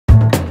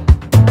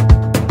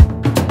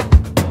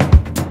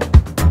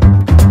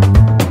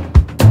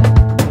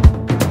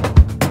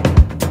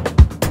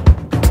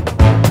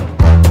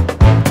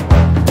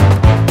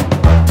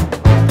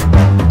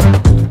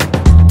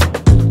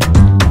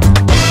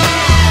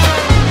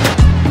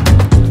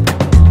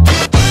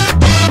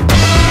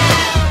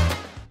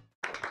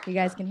You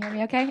guys can hear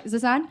me okay? Is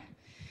this on?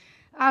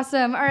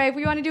 Awesome. All right,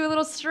 we want to do a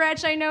little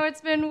stretch. I know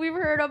we've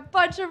heard a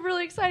bunch of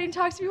really exciting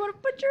talks. If you want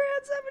to put your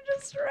hands up and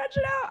just stretch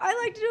it out. I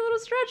like to do a little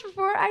stretch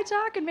before I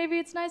talk, and maybe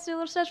it's nice to do a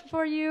little stretch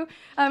before you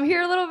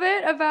hear a little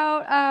bit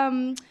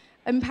about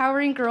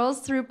empowering girls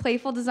through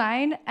playful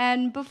design.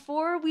 And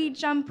before we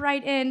jump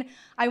right in,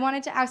 I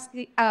wanted to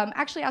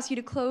actually ask you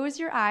to close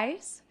your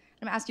eyes.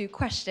 I'm going to ask you a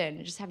question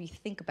and just have you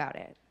think about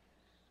it.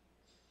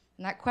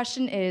 And that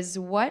question is,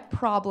 what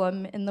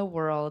problem in the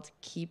world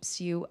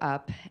keeps you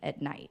up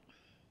at night?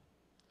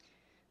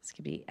 This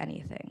could be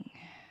anything.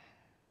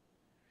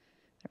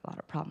 There are a lot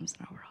of problems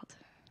in our world.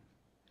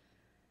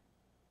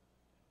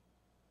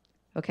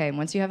 Okay, and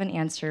once you have an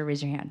answer,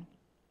 raise your hand.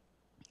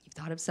 You've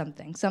thought of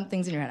something.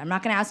 Something's in your head. I'm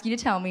not going to ask you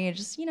to tell me.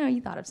 Just,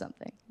 you thought of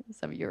something.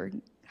 Some of you are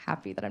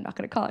happy that I'm not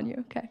going to call on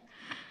you. Okay.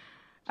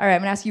 All right,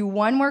 I'm going to ask you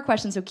one more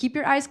question, so keep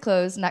your eyes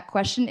closed, and that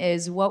question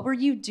is, what were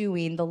you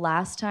doing the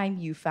last time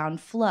you found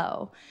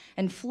flow?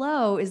 And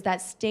flow is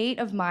that state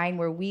of mind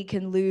where we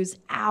can lose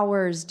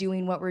hours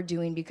doing what we're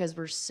doing because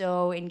we're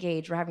so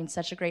engaged, we're having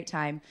such a great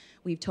time,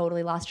 we've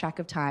totally lost track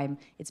of time,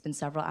 it's been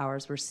several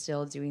hours, we're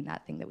still doing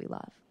that thing that we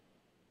love.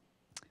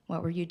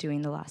 What were you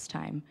doing the last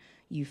time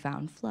you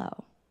found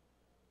flow?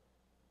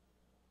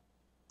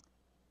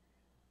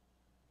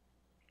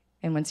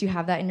 And once you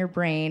have that in your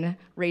brain,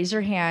 raise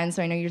your hand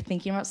so I know you're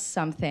thinking about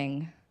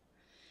something.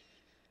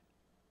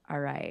 All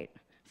right.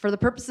 For the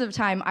purposes of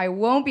time, I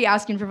won't be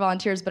asking for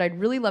volunteers, but I'd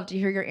really love to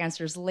hear your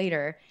answers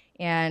later.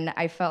 And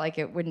I felt like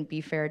it wouldn't be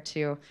fair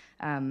to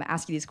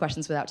ask you these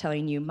questions without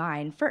telling you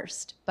mine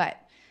first. But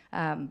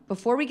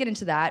before we get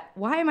into that,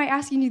 why am I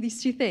asking you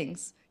these two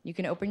things? You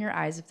can open your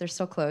eyes if they're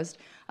still closed.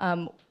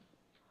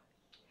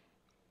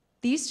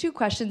 These two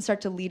questions start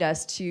to lead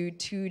us to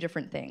two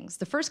different things.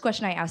 The first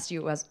question I asked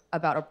you was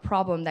about a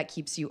problem that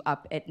keeps you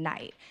up at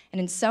night. And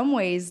in some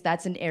ways,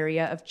 that's an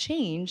area of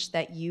change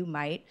that you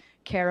might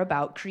care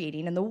about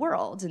creating in the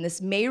world. And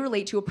this may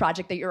relate to a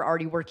project that you're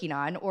already working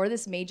on, or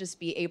this may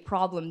just be a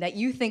problem that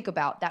you think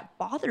about that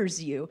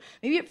bothers you.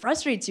 Maybe it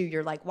frustrates you.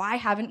 You're like, why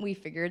haven't we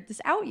figured this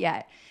out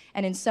yet?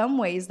 And in some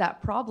ways,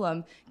 that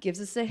problem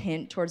gives us a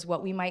hint towards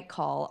what we might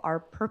call our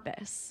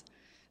purpose,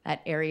 that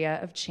area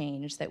of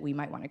change that we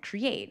might want to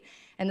create.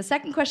 And the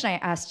second question I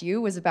asked you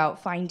was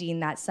about finding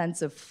that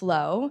sense of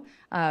flow,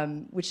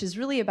 which is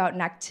really about an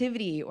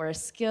activity or a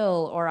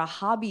skill or a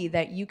hobby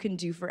that you can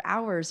do for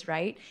hours,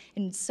 right?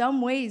 In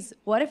some ways,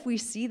 what if we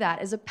see that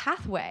as a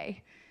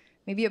pathway?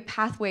 Maybe a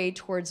pathway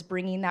towards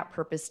bringing that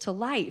purpose to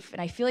life.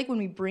 And I feel like when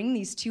we bring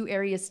these two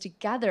areas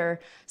together,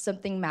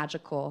 something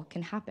magical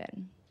can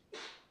happen.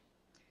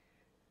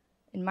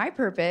 And my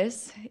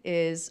purpose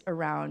is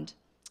around,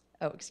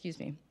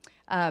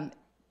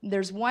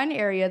 there's one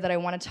area that I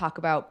want to talk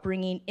about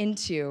bringing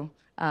into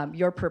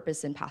your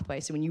purpose and pathway.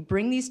 So when you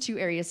bring these two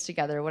areas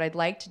together, what I'd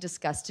like to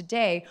discuss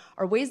today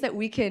are ways that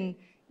we can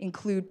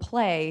include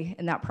play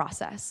in that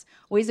process,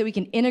 ways that we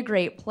can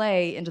integrate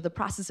play into the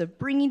process of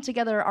bringing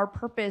together our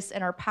purpose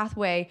and our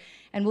pathway.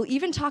 And we'll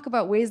even talk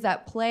about ways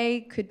that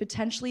play could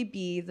potentially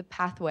be the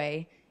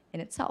pathway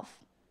in itself.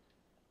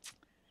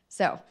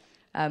 So,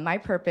 my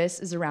purpose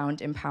is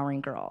around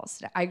empowering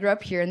girls. I grew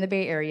up here in the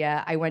Bay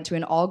Area. I went to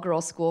an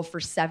all-girls school for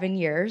 7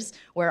 years,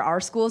 where our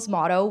school's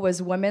motto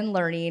was women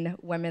learning,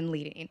 women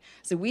leading.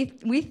 So we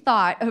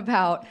thought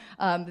about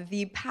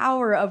the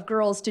power of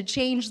girls to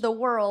change the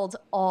world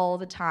all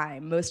the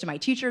time. Most of my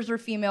teachers were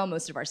female.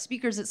 Most of our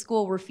speakers at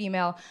school were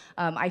female.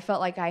 I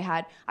felt like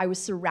I was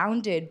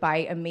surrounded by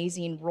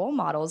amazing role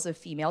models of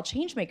female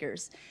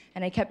changemakers.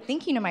 And I kept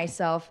thinking to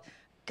myself,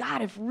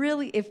 God,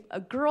 if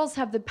girls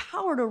have the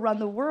power to run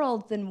the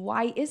world, then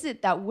why is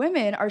it that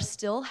women are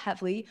still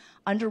heavily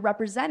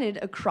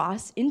underrepresented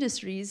across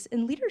industries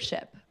and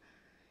leadership?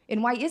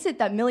 And why is it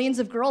that millions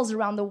of girls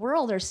around the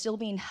world are still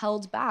being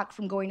held back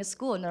from going to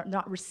school and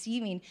not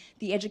receiving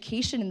the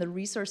education and the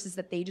resources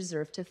that they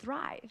deserve to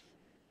thrive?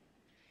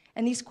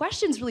 And these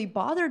questions really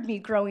bothered me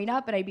growing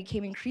up, and I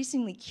became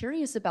increasingly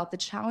curious about the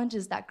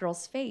challenges that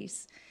girls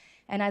face.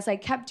 And as I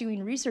kept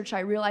doing research,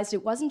 I realized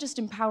it wasn't just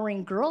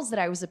empowering girls that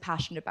I was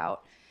passionate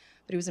about,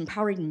 but it was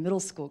empowering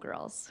middle school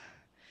girls.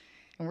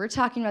 And we're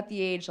talking about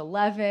the age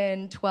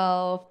 11,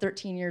 12,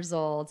 13 years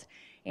old.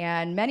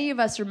 And many of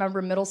us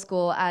remember middle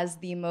school as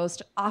the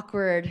most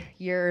awkward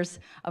years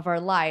of our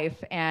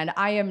life. And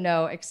I am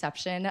no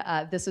exception.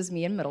 This was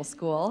me in middle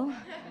school.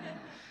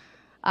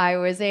 I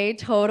was a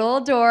total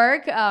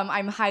dork.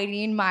 I'm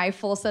hiding my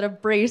full set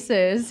of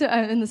braces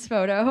in this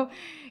photo.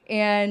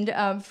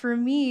 And for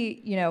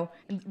me,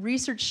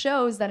 research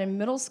shows that in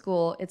middle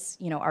school, it's,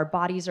 our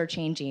bodies are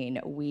changing.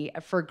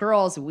 For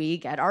girls, we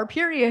get our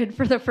period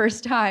for the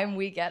first time.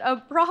 We get a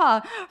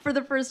bra for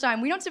the first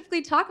time. We don't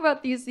typically talk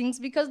about these things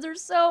because they're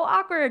so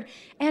awkward.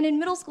 And in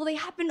middle school, they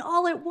happen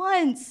all at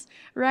once,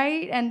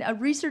 right? And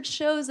research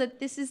shows that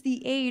this is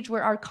the age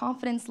where our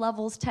confidence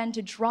levels tend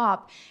to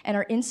drop and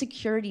our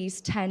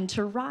insecurities tend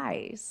to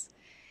rise.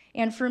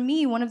 And for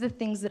me, one of the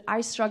things that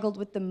I struggled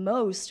with the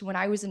most when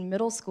I was in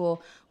middle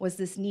school was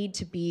this need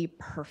to be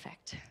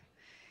perfect.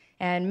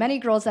 And many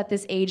girls at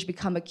this age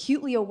become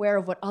acutely aware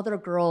of what other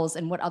girls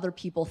and what other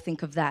people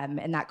think of them,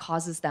 and that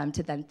causes them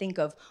to then think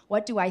of,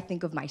 what do I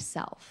think of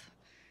myself?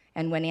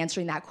 And when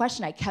answering that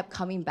question, I kept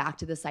coming back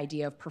to this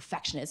idea of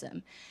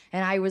perfectionism.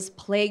 And I was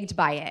plagued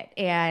by it.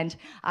 And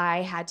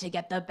I had to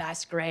get the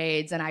best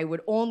grades. And I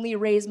would only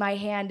raise my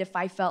hand if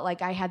I felt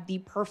like I had the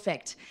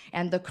perfect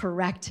and the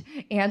correct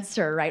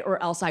answer, right?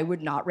 Or else I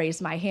would not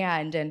raise my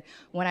hand. And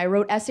when I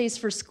wrote essays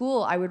for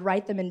school, I would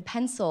write them in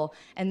pencil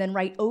and then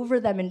write over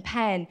them in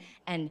pen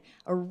and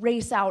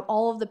erase out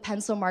all of the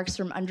pencil marks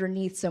from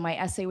underneath. So my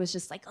essay was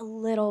just like a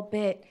little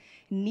bit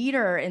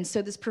neater. And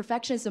so this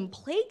perfectionism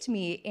plagued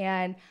me.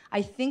 And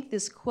I think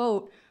this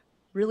quote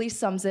really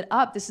sums it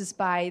up. This is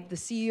by the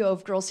CEO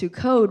of Girls Who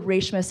Code,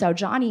 Reshma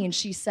Saujani, and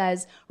she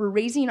says, "We're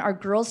raising our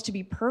girls to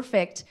be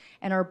perfect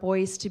and our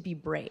boys to be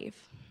brave."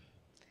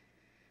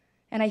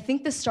 And I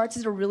think this starts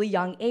at a really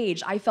young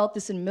age. I felt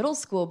this in middle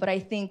school, but I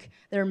think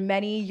there are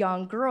many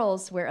young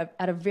girls where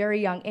at a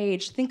very young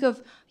age, think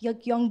of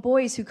young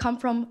boys who come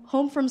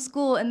home from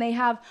school and they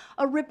have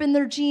a rip in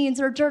their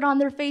jeans or dirt on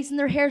their face and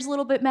their hair's a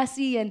little bit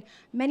messy, and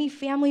many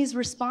families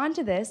respond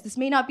to this. This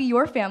may not be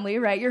your family,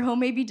 right? Your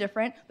home may be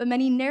different, but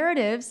many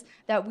narratives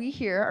that we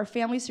hear are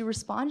families who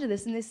respond to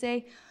this and they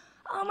say,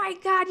 "Oh my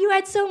God, you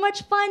had so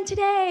much fun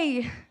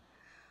today.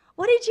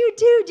 What did you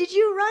do? Did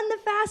you run the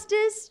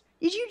fastest?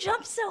 Did you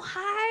jump so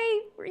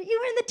high? You were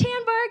in the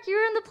tan bark, you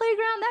were in the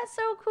playground, that's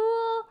so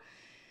cool."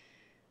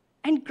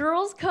 And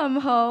girls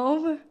come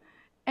home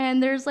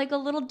and there's like a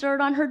little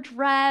dirt on her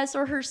dress,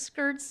 or her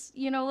skirt's,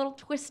 a little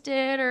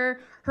twisted, or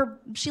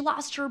she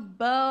lost her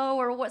bow,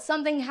 or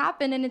something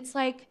happened, and it's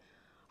like,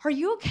 are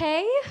you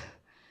okay?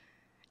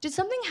 Did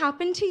something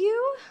happen to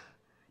you?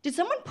 Did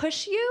someone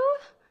push you?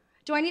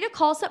 Do I need to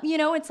call something?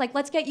 It's like,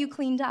 let's get you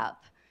cleaned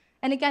up.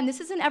 And again, this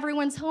isn't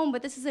everyone's home,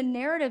 but this is a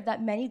narrative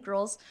that many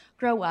girls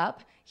grow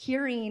up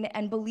hearing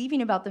and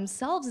believing about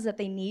themselves, is that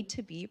they need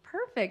to be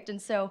perfect.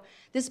 And so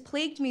this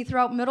plagued me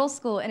throughout middle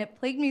school, and it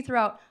plagued me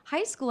throughout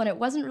high school, and it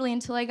wasn't really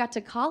until I got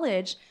to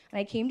college and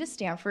I came to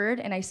Stanford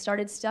and I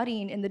started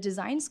studying in the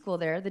design school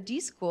there, the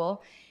D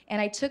school, and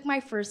I took my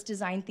first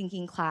design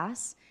thinking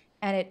class,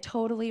 and it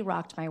totally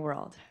rocked my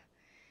world.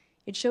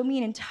 It showed me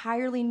an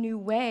entirely new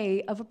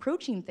way of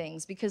approaching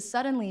things, because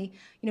suddenly,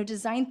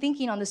 design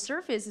thinking on the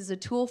surface is a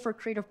tool for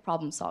creative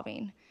problem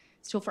solving.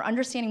 It's a tool for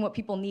understanding what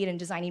people need and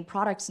designing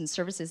products and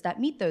services that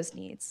meet those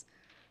needs.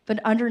 But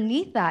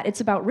underneath that,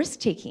 it's about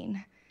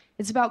risk-taking.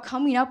 It's about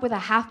coming up with a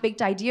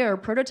half-baked idea or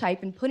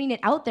prototype and putting it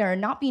out there and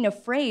not being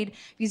afraid,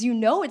 because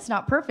it's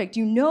not perfect.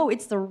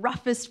 It's the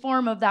roughest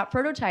form of that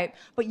prototype,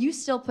 but you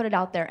still put it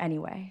out there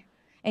anyway.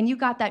 And you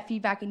got that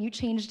feedback and you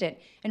changed it.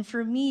 And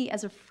for me,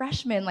 as a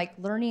freshman,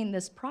 learning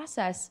this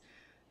process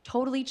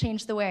totally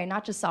changed the way I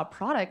not just saw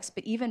products,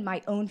 but even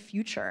my own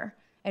future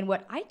and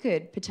what I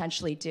could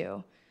potentially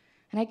do.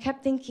 And I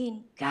kept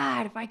thinking,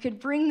 God, if I could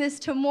bring this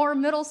to more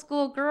middle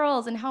school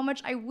girls, and how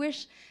much I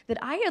wish that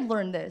I had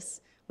learned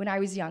this when I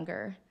was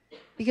younger.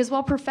 Because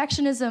while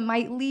perfectionism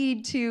might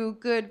lead to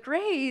good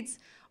grades,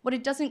 what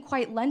it doesn't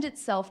quite lend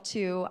itself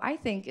to, I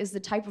think, is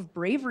the type of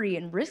bravery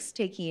and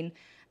risk-taking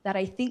that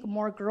I think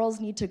more girls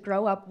need to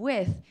grow up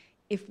with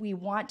if we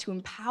want to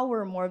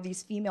empower more of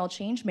these female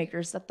change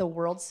makers that the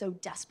world so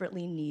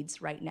desperately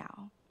needs right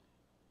now.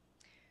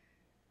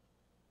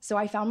 So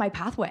I found my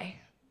pathway.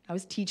 I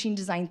was teaching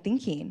design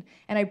thinking,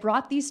 and I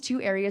brought these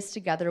two areas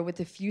together with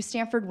a few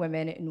Stanford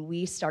women, and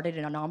we started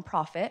a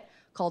nonprofit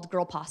called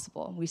Girl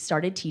Possible. We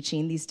started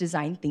teaching these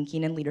design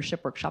thinking and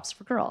leadership workshops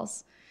for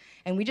girls.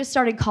 And we just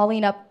started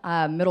calling up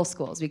middle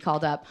schools. We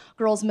called up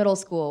Girls Middle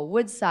School,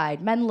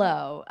 Woodside,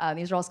 Menlo.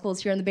 These are all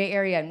schools here in the Bay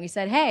Area. And we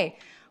said, hey,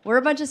 we're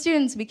a bunch of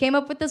students. We came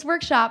up with this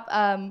workshop.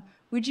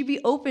 Would you be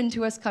open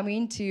to us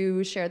coming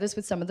to share this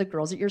with some of the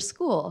girls at your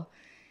school?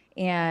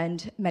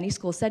 And many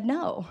schools said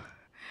no.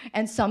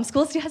 And some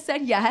schools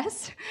said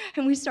yes,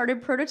 and we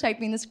started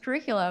prototyping this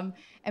curriculum.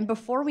 And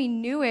before we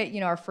knew it,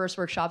 our first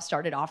workshop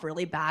started off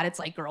really bad. It's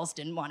like girls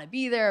didn't want to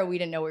be there, we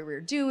didn't know what we were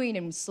doing,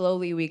 and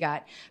slowly we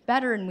got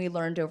better, and we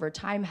learned over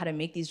time how to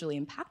make these really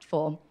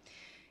impactful.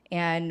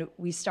 And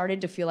we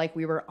started to feel like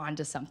we were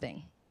onto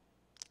something.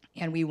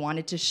 And we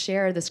wanted to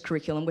share this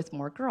curriculum with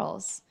more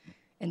girls.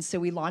 And so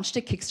we launched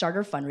a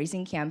Kickstarter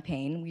fundraising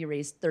campaign. We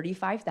raised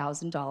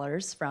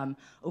 $35,000 from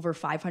over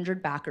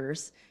 500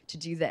 backers to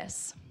do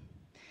this,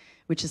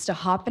 which is to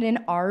hop in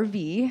an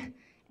RV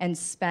and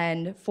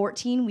spend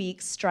 14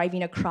 weeks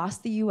driving across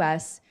the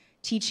US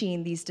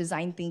teaching these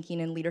design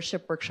thinking and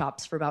leadership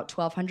workshops for about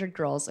 1,200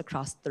 girls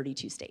across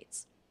 32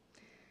 states.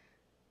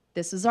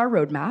 This is our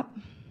roadmap.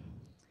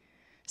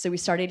 So we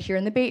started here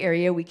in the Bay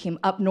Area. We came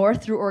up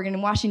north through Oregon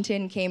and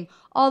Washington, came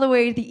all the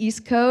way to the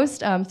East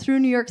Coast, through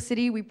New York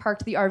City. We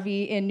parked the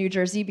RV in New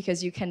Jersey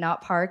because you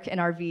cannot park an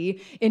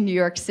RV in New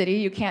York City.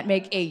 You can't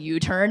make a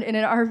U-turn in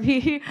an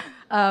RV,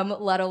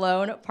 let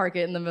alone park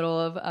it in the middle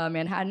of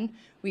Manhattan.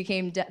 We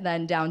came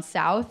then down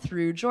south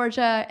through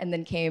Georgia, and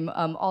then came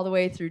all the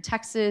way through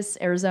Texas,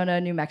 Arizona,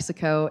 New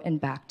Mexico,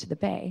 and back to the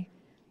Bay.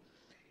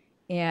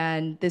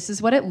 And this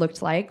is what it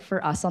looked like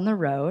for us on the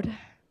road.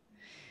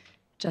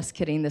 Just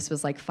kidding, this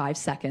was like 5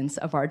 seconds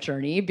of our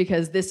journey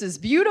because this is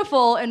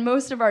beautiful and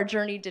most of our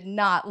journey did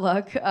not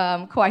look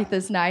quite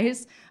this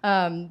nice.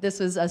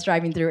 This was us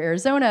driving through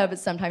Arizona, but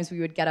sometimes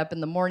we would get up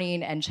in the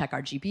morning and check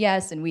our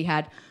GPS and we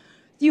had,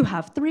 you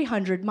have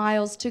 300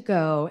 miles to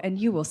go and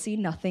you will see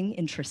nothing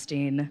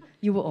interesting.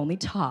 You will only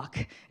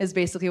talk, is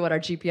basically what our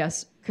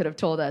GPS could have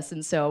told us.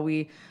 And so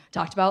we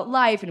talked about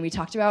life and we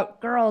talked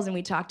about girls and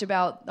we talked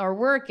about our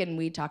work and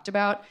we talked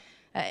about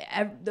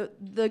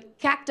the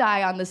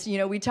cacti on this,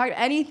 we talked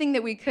anything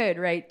that we could,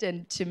 right,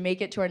 and to make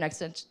it to our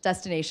next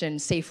destination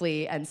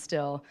safely and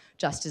still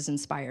just as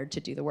inspired to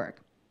do the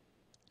work.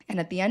 And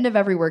at the end of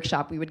every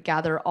workshop, we would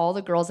gather all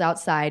the girls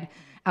outside,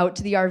 out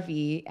to the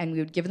RV, and we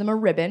would give them a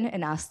ribbon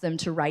and ask them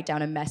to write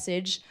down a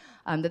message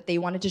that they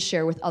wanted to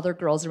share with other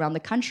girls around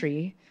the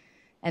country,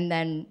 and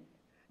then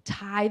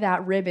tie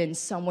that ribbon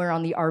somewhere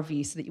on the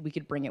RV so that we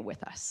could bring it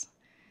with us.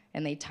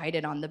 And they tied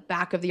it on the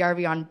back of the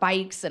RV on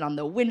bikes and on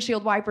the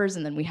windshield wipers,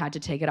 and then we had to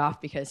take it off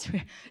because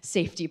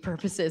safety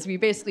purposes. We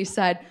basically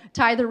said,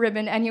 tie the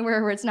ribbon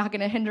anywhere where it's not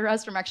gonna hinder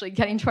us from actually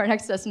getting to our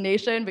next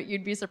destination, but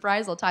you'd be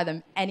surprised, they'll tie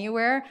them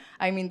anywhere.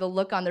 I mean, the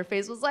look on their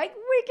face was like,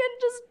 we can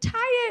just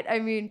tie it. I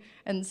mean,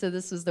 and so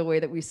this was the way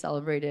that we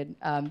celebrated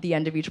the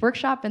end of each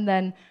workshop, and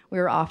then we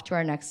were off to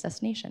our next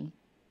destination.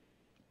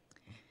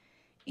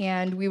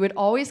 And we would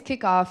always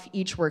kick off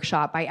each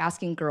workshop by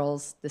asking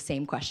girls the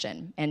same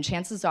question. And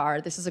chances are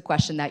this is a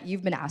question that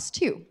you've been asked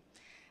too.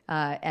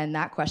 And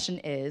that question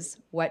is,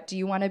 what do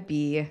you want to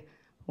be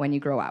when you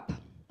grow up?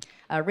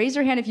 Raise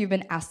your hand if you've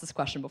been asked this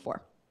question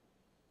before.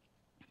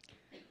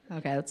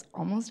 Okay, that's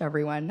almost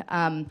everyone.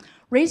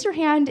 Raise your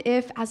hand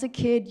if, as a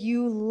kid,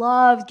 you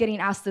loved getting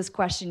asked this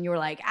question. You were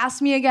like,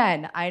 ask me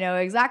again. I know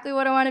exactly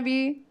what I want to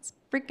be. It's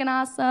freaking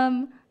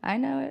awesome. I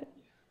know it.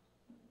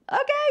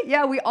 Okay,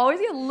 yeah, we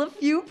always get a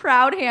few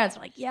proud hands.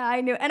 We're like, yeah,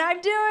 I knew, and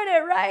I'm doing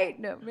it, right?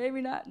 No,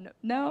 maybe not,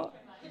 no.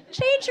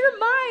 Change your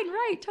mind,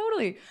 right,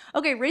 totally.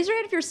 Okay, raise your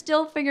hand if you're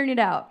still figuring it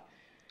out.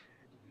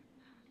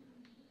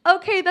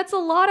 Okay, that's a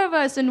lot of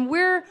us, and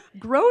we're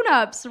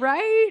grown-ups,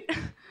 right?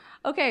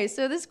 Okay,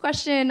 so this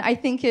question I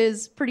think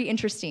is pretty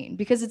interesting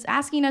because it's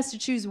asking us to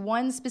choose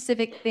one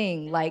specific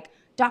thing, like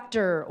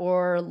doctor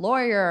or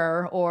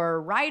lawyer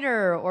or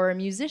writer or a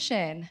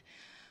musician.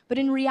 But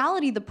in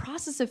reality, the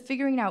process of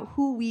figuring out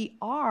who we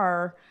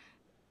are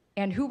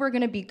and who we're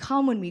gonna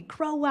become when we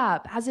grow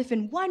up, as if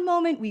in one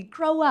moment we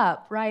grow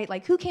up, right?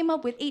 Like who came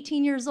up with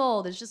 18 years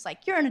old? It's just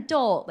like, you're an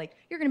adult, like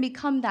you're gonna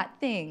become that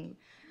thing.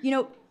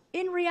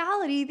 In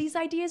reality, these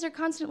ideas are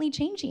constantly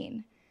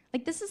changing.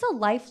 Like this is a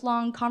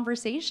lifelong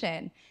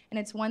conversation, and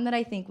it's one that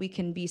I think we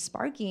can be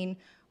sparking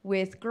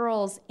with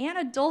girls and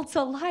adults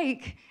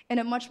alike in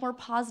a much more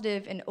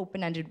positive and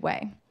open-ended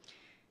way.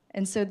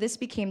 And so this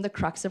became the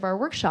crux of our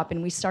workshop,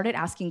 and we started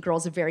asking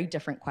girls a very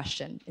different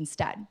question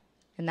instead.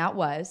 And that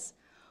was,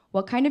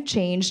 what kind of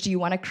change do you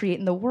want to create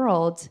in the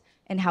world,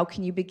 and how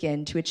can you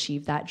begin to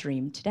achieve that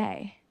dream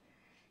today?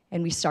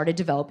 And we started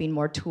developing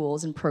more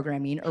tools and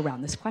programming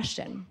around this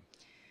question.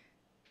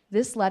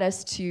 This led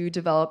us to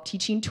develop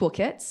teaching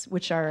toolkits,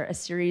 which are a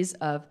series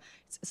of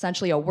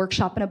essentially a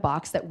workshop in a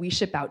box that we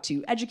ship out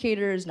to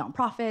educators,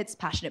 nonprofits,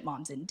 passionate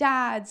moms and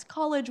dads,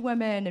 college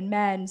women and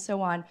men,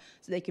 so on,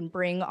 so they can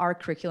bring our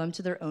curriculum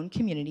to their own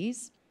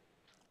communities.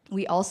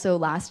 We also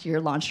last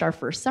year launched our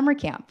first summer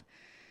camp.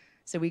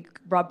 So we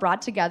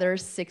brought together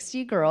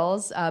 60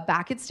 girls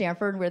back at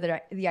Stanford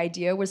where the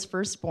idea was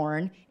first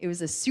born. It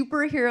was a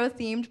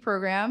superhero-themed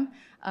program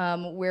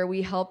where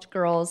we helped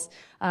girls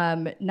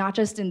not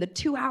just in the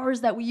 2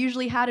 hours that we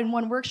usually had in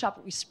one workshop,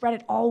 but we spread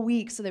it all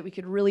week so that we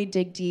could really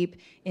dig deep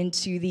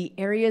into the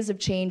areas of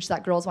change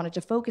that girls wanted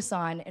to focus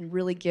on and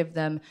really give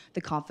them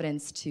the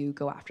confidence to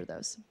go after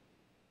those.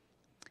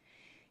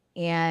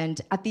 And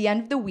at the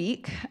end of the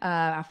week,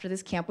 after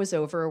this camp was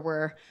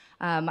over,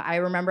 I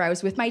remember I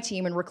was with my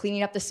team and we're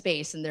cleaning up the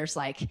space and there's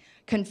like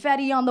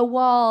confetti on the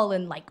wall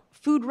and like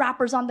food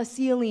wrappers on the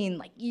ceiling.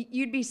 Like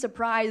you'd be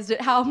surprised at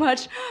how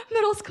much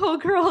middle school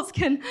girls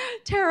can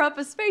tear up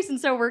a space. And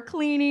so we're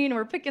cleaning,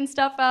 we're picking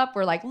stuff up,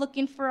 we're like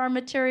looking for our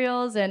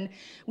materials, and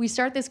we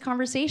start this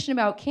conversation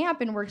about camp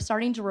and we're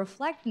starting to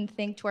reflect and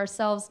think to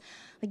ourselves,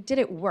 like, did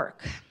it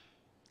work?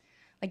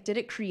 Like, did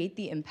it create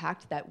the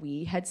impact that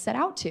we had set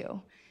out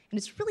to? And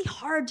it's really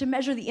hard to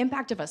measure the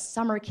impact of a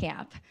summer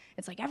camp.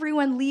 It's like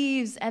everyone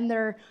leaves and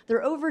they're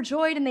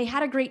overjoyed and they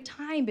had a great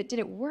time, but did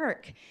it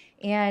work?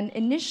 And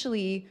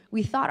initially,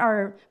 we thought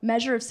our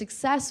measure of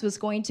success was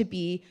going to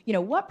be,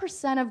 what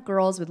 % of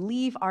girls would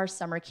leave our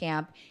summer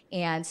camp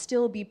and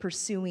still be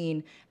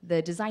pursuing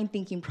the design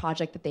thinking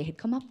project that they had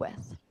come up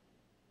with?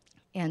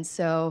 And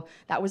so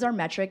that was our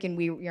metric, and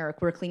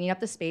we're cleaning up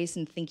the space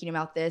and thinking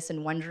about this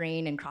and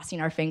wondering and crossing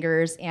our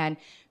fingers, and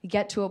we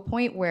get to a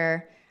point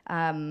where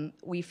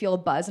we feel a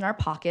buzz in our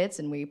pockets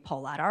and we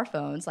pull out our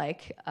phones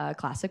like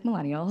classic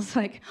millennials,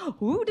 like,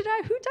 who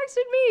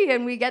texted me?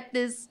 And we get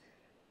this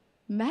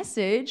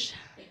message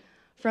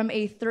from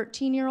a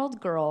 13-year-old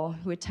girl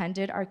who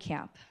attended our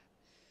camp.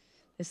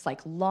 this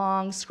like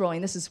long scrolling.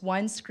 This is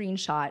one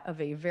screenshot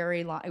of a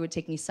very long, it would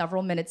take me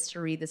several minutes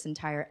to read this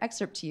entire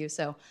excerpt to you,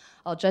 so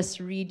I'll just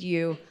read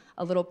you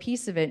a little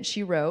piece of it.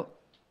 She wrote,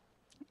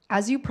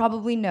 "As you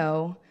probably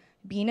know,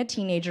 being a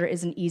teenager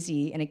isn't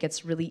easy, and it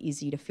gets really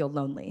easy to feel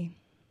lonely.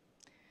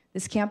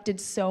 This camp did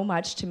so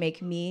much to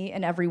make me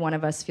and every one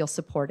of us feel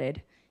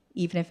supported,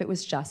 even if it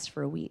was just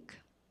for a week.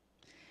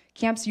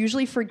 Camps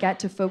usually forget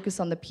to focus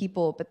on the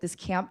people, but this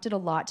camp did a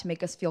lot to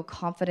make us feel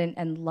confident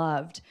and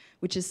loved,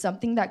 which is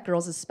something that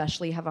girls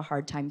especially have a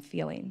hard time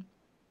feeling.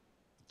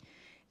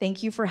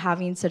 Thank you for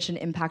having such an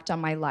impact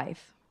on my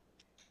life.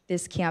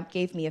 This camp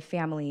gave me a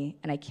family,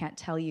 and I can't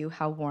tell you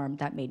how warm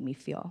that made me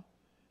feel."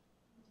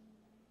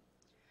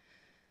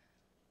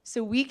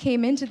 So we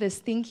came into this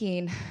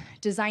thinking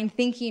design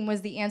thinking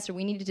was the answer.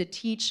 We needed to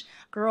teach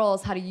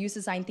girls how to use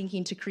design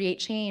thinking to create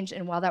change.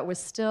 And while that was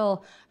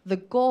still the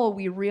goal,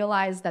 we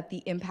realized that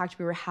the impact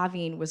we were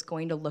having was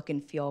going to look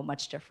and feel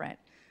much different,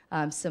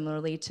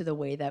 similarly to the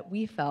way that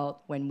we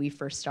felt when we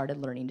first started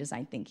learning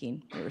design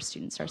thinking. We were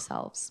students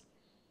ourselves.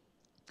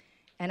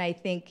 And I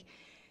think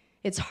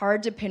it's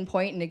hard to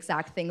pinpoint an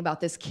exact thing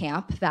about this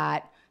camp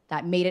that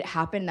made it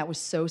happen, that was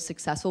so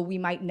successful. We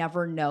might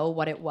never know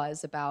what it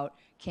was about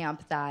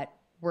camp that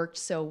worked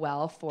so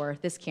well for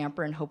this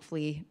camper and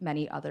hopefully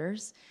many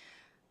others.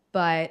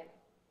 But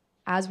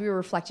as we were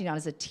reflecting on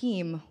as a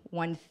team,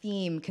 one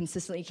theme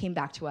consistently came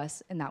back to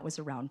us, and that was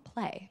around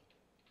play.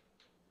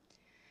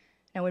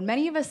 Now, when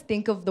many of us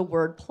think of the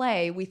word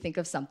play, we think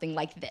of something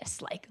like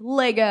this, like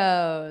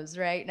Legos,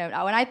 right?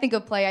 Now when I think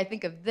of play, I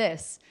think of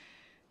this.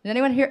 Did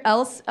anyone here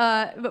else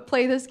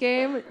play this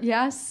game?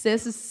 Yes,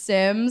 this is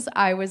Sims.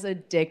 I was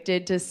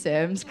addicted to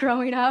Sims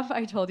growing up.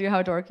 I told you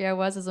how dorky I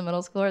was as a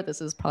middle schooler.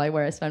 This is probably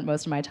where I spent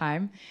most of my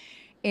time.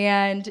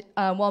 And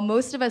while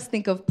most of us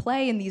think of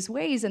play in these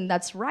ways, and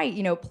that's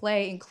right,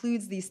 play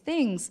includes these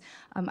things,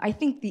 I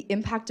think the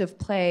impact of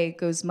play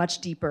goes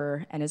much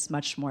deeper and is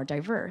much more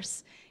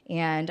diverse.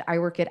 And I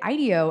work at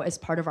IDEO as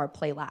part of our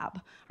Play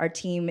Lab. Our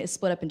team is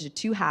split up into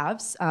two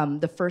halves.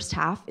 The first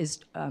half is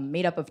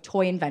made up of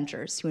toy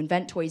inventors who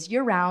invent toys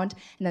year-round,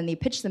 and then they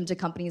pitch them to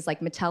companies like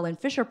Mattel and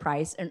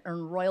Fisher-Price and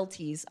earn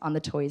royalties on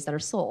the toys that are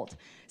sold.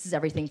 This is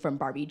everything from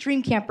Barbie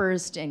dream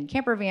campers and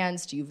camper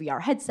vans to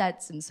VR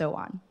headsets and so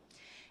on.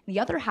 The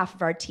other half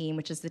of our team,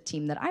 which is the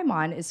team that I'm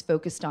on, is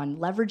focused on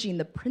leveraging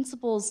the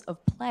principles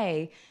of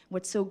play,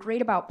 what's so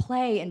great about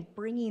play, and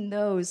bringing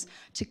those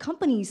to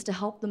companies to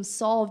help them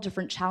solve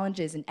different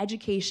challenges in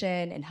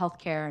education and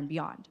healthcare and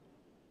beyond.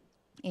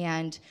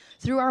 And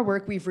through our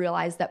work, we've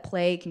realized that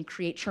play can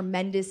create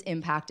tremendous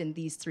impact in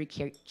these three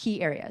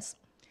key areas.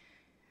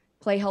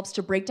 Play helps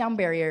to break down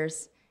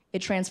barriers, it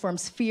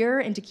transforms fear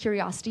into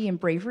curiosity and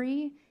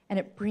bravery, and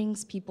it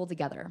brings people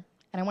together.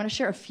 And I want to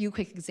share a few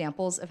quick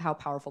examples of how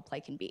powerful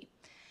play can be.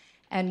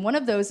 And one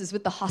of those is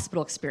with the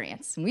hospital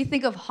experience. When we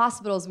think of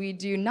hospitals, we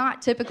do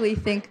not typically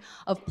think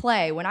of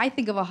play. When I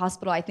think of a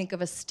hospital, I think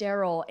of a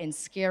sterile and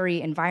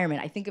scary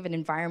environment. I think of an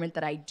environment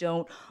that I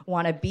don't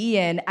want to be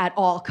in at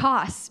all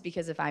costs,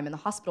 because if I'm in the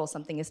hospital,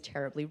 something is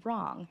terribly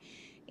wrong.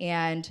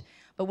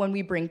 But when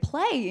we bring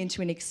play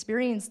into an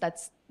experience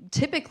that's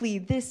typically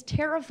this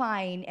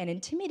terrifying and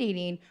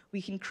intimidating,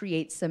 we can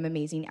create some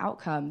amazing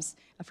outcomes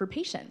for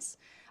patients.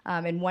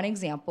 And one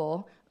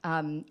example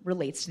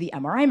relates to the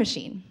MRI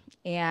machine.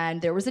 And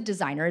there was a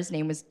designer, his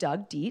name was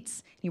Doug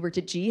Dietz. He worked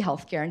at GE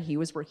Healthcare, and he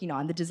was working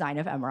on the design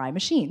of MRI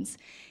machines.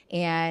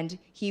 And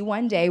he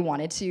one day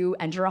wanted to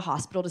enter a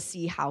hospital to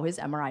see how his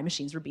MRI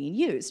machines were being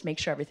used, make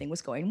sure everything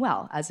was going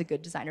well, as a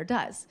good designer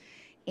does.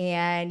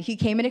 And he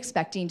came in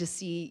expecting to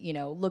see,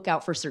 look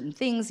out for certain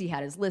things. He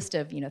had his list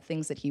of,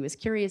 things that he was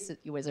curious,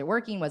 was it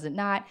working, was it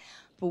not?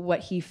 But what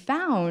he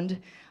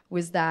found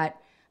was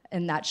that,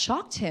 and that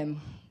shocked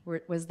him,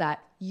 was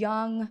that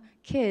young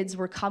kids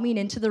were coming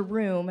into the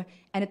room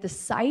and at the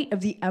sight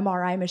of the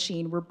MRI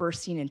machine were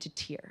bursting into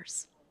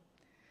tears.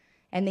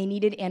 And they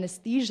needed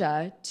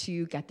anesthesia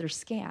to get their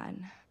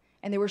scan.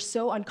 And they were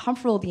so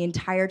uncomfortable the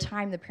entire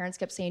time. The parents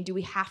kept saying, do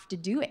we have to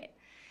do it?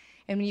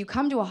 And when you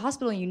come to a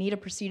hospital and you need a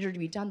procedure to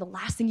be done, the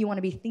last thing you want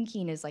to be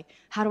thinking is like,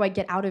 how do I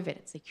get out of it?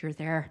 It's like you're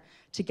there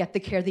to get the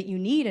care that you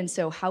need. And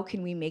so how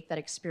can we make that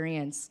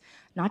experience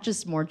not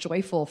just more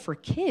joyful for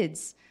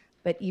kids,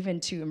 but even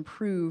to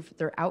improve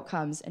their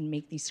outcomes and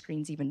make these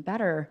screens even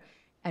better?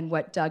 And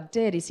what Doug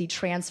did is he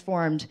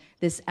transformed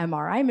this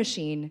MRI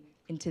machine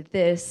into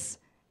this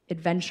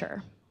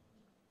adventure.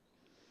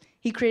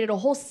 He created a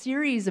whole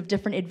series of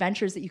different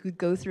adventures that you could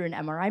go through an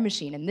MRI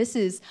machine. And this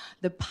is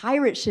the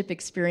pirate ship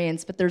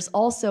experience, but there's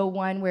also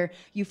one where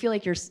you feel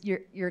like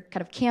you're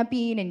kind of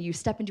camping and you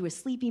step into a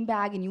sleeping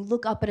bag and you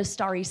look up at a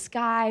starry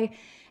sky.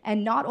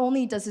 And not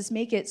only does this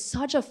make it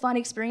such a fun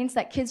experience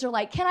that kids are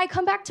like, can I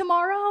come back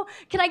tomorrow?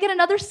 Can I get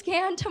another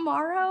scan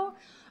tomorrow?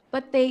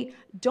 But they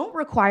don't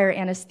require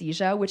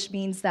anesthesia, which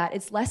means that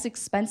it's less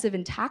expensive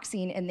and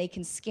taxing, and they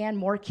can scan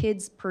more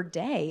kids per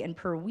day and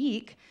per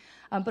week.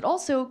 But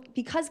also,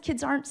 because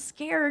kids aren't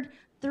scared,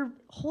 they're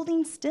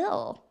holding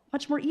still.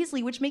 much more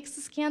easily, which makes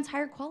the scans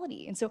higher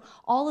quality. And so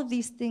all of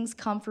these things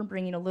come from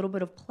bringing a little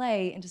bit of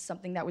play into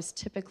something that was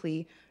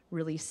typically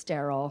really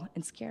sterile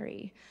and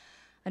scary.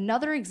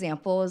 Another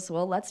example is,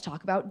 well, let's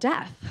talk about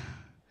death.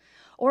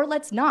 Or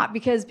let's not,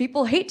 because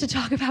people hate to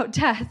talk about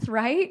death,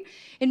 right?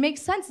 It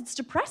makes sense, it's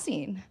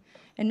depressing.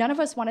 And none of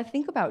us want to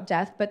think about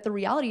death, but the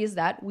reality is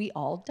that we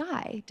all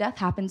die. Death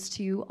happens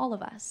to all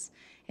of us.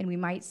 And we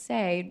might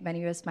say,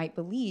 many of us might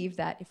believe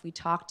that if we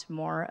talked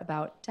more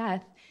about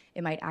death,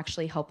 it might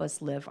actually help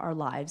us live our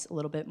lives a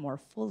little bit more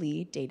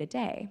fully day to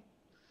day.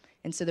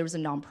 And so there was a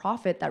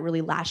nonprofit that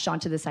really latched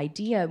onto this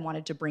idea and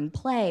wanted to bring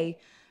play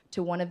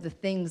to one of the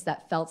things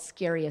that felt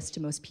scariest to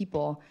most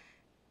people.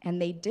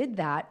 And they did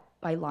that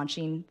by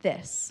launching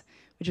this,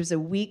 which was a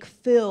week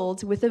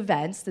filled with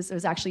events. This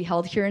was actually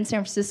held here in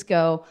San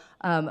Francisco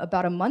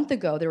about a month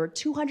ago. There were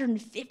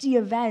 250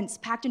 events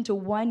packed into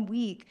 1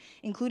 week,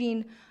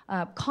 including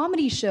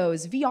comedy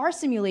shows, VR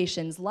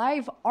simulations,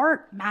 live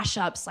art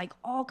mashups, like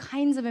all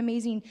kinds of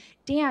amazing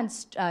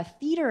dance,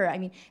 theater. I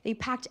mean, they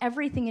packed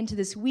everything into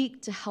this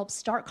week to help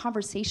start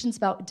conversations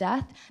about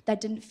death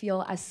that didn't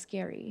feel as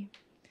scary.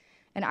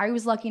 And I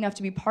was lucky enough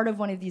to be part of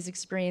one of these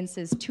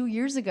experiences 2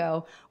 years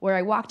ago, where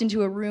I walked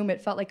into a room, it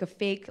felt like a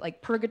fake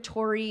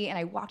purgatory, and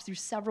I walked through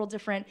several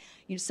different,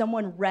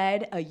 someone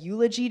read a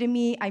eulogy to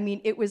me. I mean,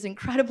 it was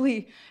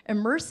incredibly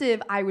immersive.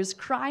 I was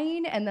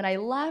crying, and then I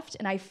left,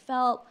 and I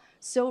felt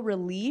so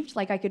relieved,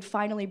 like I could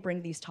finally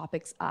bring these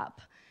topics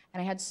up.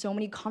 And I had so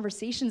many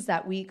conversations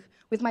that week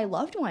with my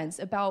loved ones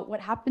about what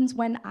happens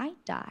when I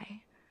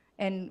die,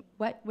 and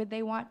what would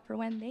they want for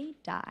when they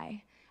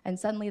die. And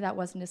suddenly that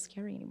wasn't as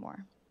scary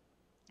anymore.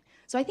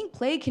 So I think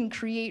play can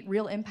create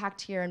real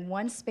impact here, and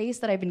one space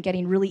that I've been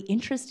getting really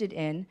interested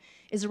in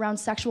is around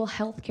sexual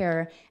health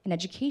care and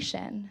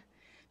education.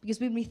 Because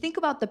when we think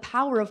about the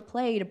power of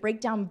play to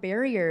break down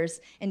barriers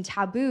and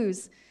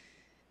taboos,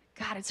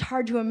 God, it's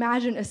hard to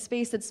imagine a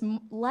space that's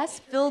less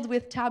filled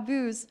with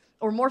taboos,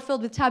 or more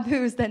filled with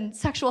taboos, than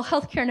sexual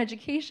health care and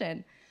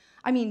education.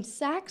 I mean,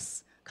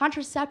 sex,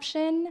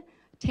 contraception,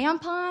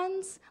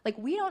 tampons,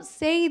 we don't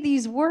say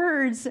these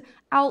words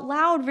out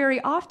loud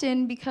very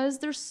often because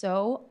they're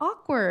so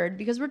awkward,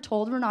 because we're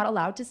told we're not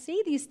allowed to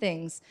say these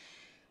things.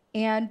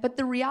 But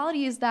the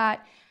reality is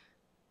that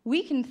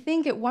we can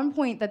think at one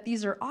point that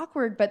these are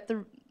awkward, but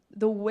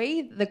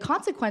the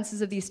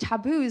consequences of these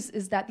taboos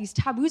is that these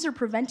taboos are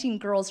preventing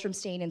girls from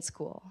staying in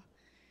school.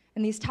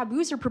 And these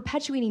taboos are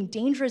perpetuating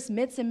dangerous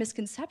myths and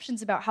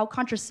misconceptions about how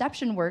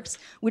contraception works,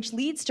 which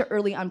leads to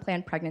early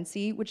unplanned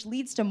pregnancy, which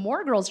leads to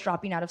more girls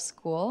dropping out of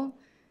school.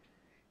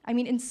 I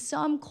mean, in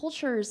some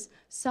cultures,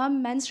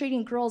 some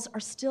menstruating girls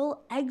are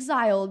still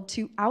exiled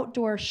to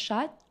outdoor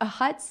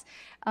huts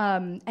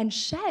and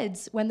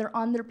sheds when they're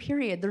on their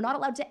period. They're not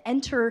allowed to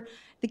enter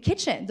the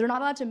kitchen. They're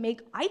not allowed to make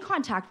eye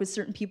contact with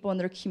certain people in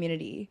their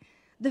community.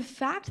 The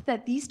fact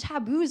that these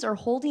taboos are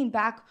holding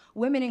back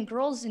women and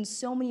girls in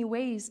so many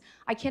ways,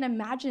 I can't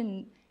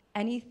imagine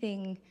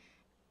anything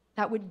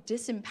that would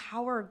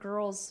disempower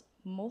girls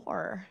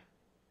more.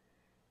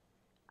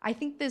 I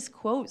think this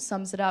quote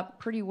sums it up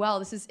pretty well.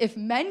 This is, if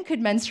men could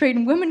menstruate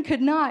and women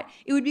could not,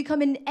 it would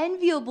become an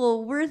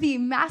enviable, worthy,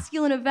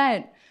 masculine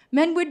event.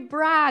 Men would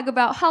brag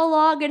about how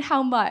long and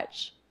how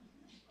much.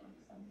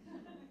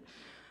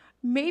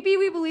 Maybe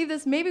we believe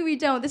this, maybe we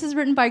don't. This is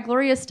written by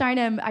Gloria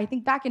Steinem, I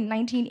think back in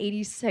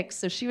 1986,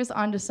 so she was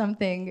onto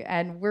something,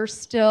 and we're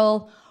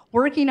still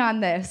working on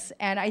this.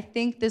 And I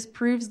think this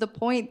proves the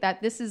point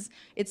that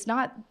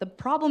the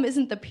problem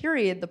isn't the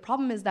period, the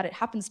problem is that it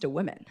happens to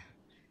women,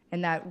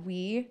 and that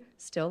we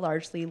still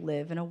largely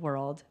live in a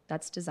world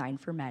that's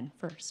designed for men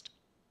first.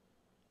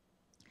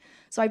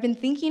 So I've been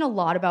thinking a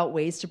lot about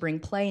ways to bring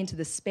play into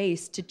this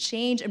space to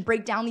change and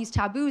break down these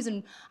taboos,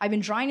 and I've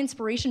been drawing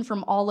inspiration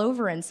from all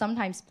over, and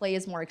sometimes play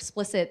is more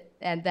explicit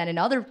than in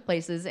other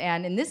places,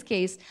 and in this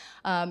case,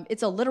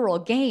 it's a literal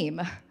game.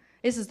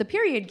 This is the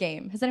period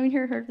game. Has anyone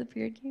here heard of the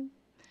period game?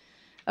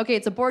 Okay,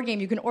 it's a board game.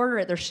 You can order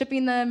it. They're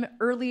shipping them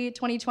early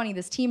 2020.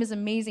 This team is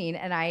amazing.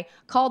 And I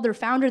called their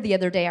founder the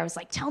other day. I was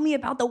like, tell me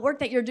about the work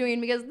that you're doing,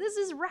 because this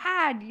is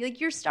rad.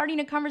 You're starting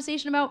a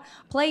conversation about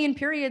play in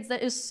periods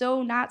that is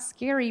so not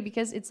scary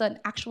because it's an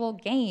actual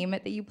game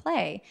that you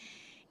play.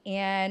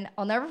 And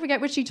I'll never forget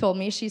what she told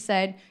me. She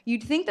said,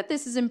 you'd think that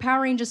this is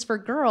empowering just for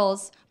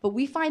girls, but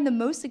we find the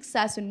most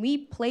success when we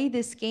play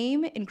this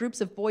game in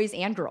groups of boys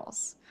and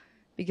girls,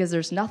 because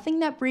there's nothing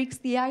that breaks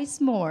the ice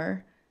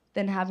more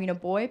than having a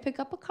boy pick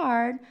up a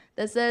card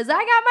that says, I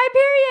got my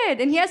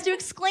period, and he has to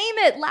exclaim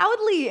it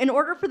loudly in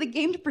order for the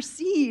game to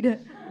proceed.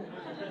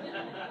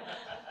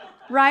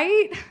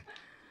 Right?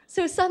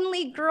 So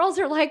suddenly girls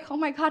are like, oh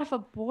my God, if a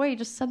boy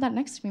just said that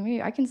next to me,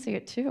 maybe I can say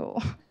it too.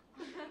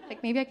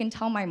 Maybe I can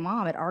tell my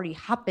mom it already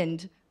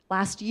happened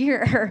last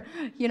year.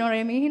 You know what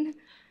I mean?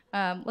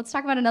 Let's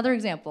talk about another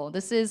example.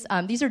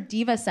 These are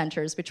Diva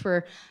Centers,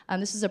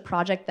 this is a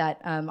project that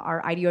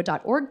our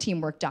IDEO.org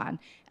team worked on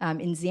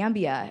in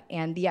Zambia,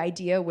 and the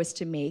idea was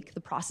to make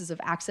the process of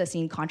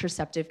accessing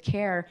contraceptive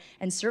care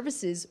and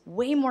services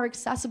way more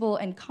accessible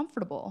and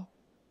comfortable.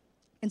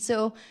 And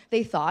so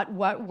they thought,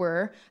 what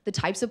were the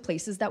types of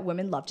places that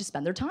women love to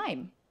spend their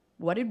time?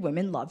 What did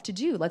women love to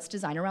do? Let's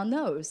design around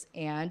those.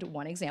 And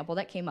one example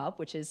that came up,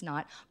 which is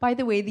not, by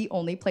the way, the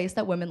only place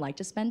that women like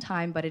to spend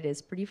time, but it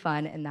is pretty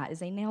fun, and that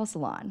is a nail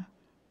salon.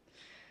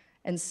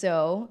 And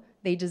so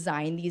they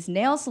designed these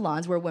nail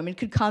salons where women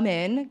could come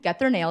in, get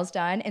their nails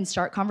done, and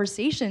start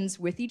conversations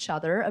with each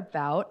other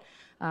about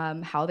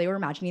how they were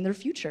imagining their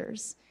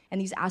futures. And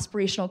these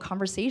aspirational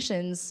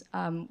conversations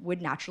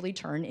would naturally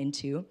turn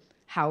into,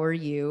 how are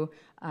you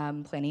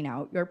planning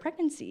out your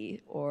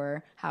pregnancy?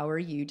 Or how are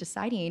you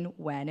deciding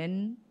when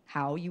and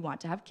how you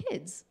want to have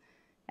kids?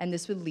 And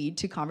this would lead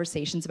to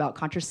conversations about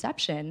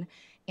contraception.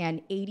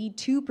 And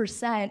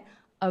 82%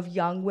 of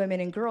young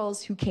women and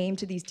girls who came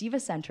to these Diva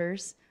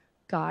centers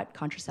got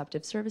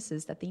contraceptive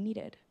services that they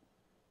needed.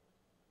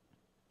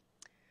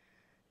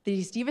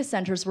 These Diva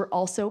centers were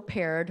also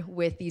paired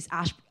with these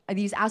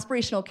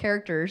aspirational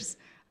characters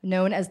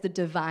known as the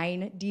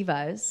divine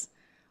divas,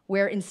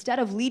 where instead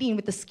of leading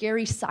with the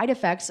scary side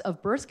effects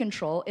of birth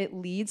control, it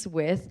leads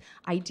with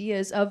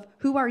ideas of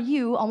who are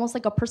you, almost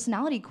like a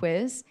personality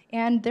quiz,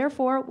 and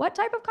therefore what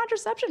type of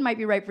contraception might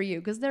be right for you,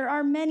 because there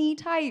are many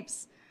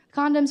types.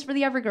 Condoms for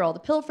the every girl, the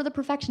pill for the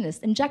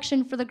perfectionist,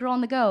 injection for the girl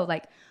on the go.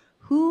 Like,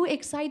 who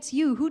excites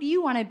you? Who do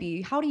you want to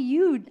be? How do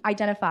you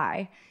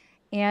identify?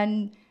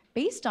 And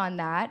based on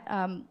that,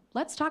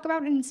 let's talk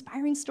about an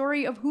inspiring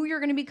story of who you're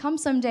going to become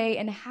someday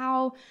and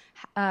how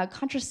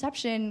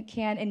contraception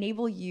can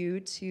enable you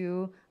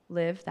to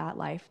live that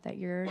life that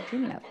you're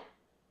dreaming of.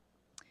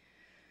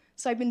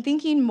 So I've been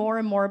thinking more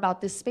and more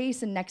about this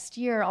space, and next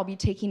year I'll be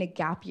taking a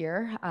gap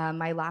year.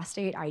 My last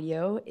day at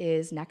IDEO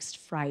is next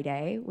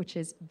Friday, which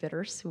is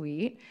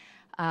bittersweet.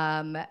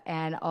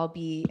 And I'll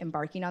be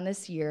embarking on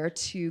this year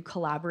to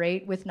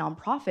collaborate with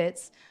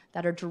nonprofits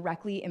that are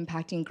directly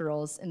impacting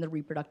girls in the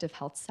reproductive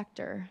health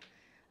sector.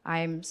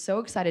 I'm so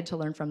excited to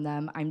learn from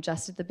them. I'm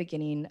just at the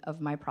beginning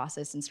of my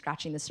process and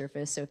scratching the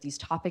surface, so if these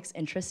topics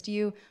interest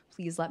you,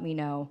 please let me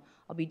know.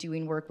 I'll be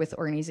doing work with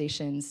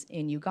organizations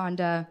in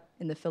Uganda,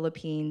 in the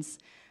Philippines,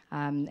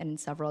 and in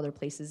several other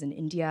places in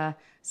India.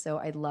 So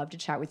I'd love to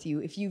chat with you.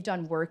 If you've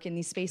done work in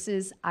these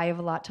spaces, I have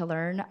a lot to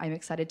learn. I'm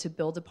excited to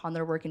build upon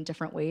their work in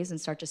different ways and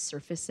start to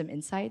surface some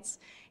insights,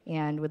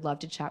 and would love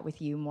to chat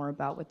with you more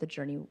about what the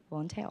journey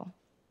will entail.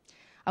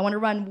 I want to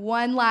run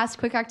one last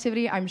quick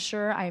activity. I'm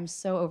sure I am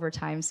so over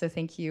time, so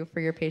thank you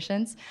for your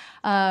patience.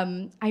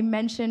 I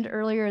mentioned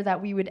earlier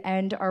that we would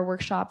end our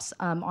workshops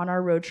on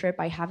our road trip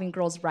by having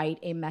girls write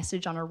a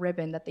message on a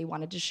ribbon that they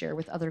wanted to share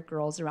with other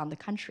girls around the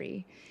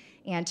country.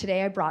 And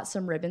today I brought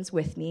some ribbons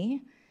with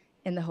me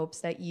in the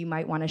hopes that you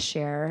might want to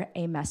share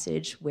a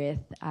message with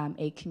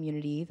a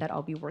community that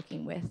I'll be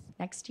working with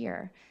next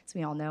year. So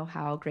we all know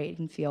how great it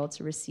can feel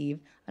to receive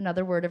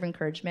another word of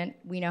encouragement.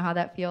 We know how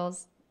that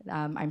feels.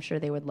 I'm sure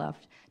they would love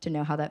to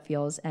know how that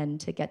feels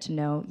and to get to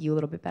know you a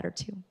little bit better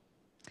too.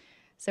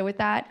 So with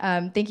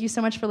that, thank you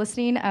so much for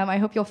listening. I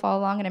hope you'll follow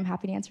along, and I'm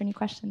happy to answer any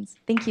questions.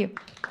 Thank you.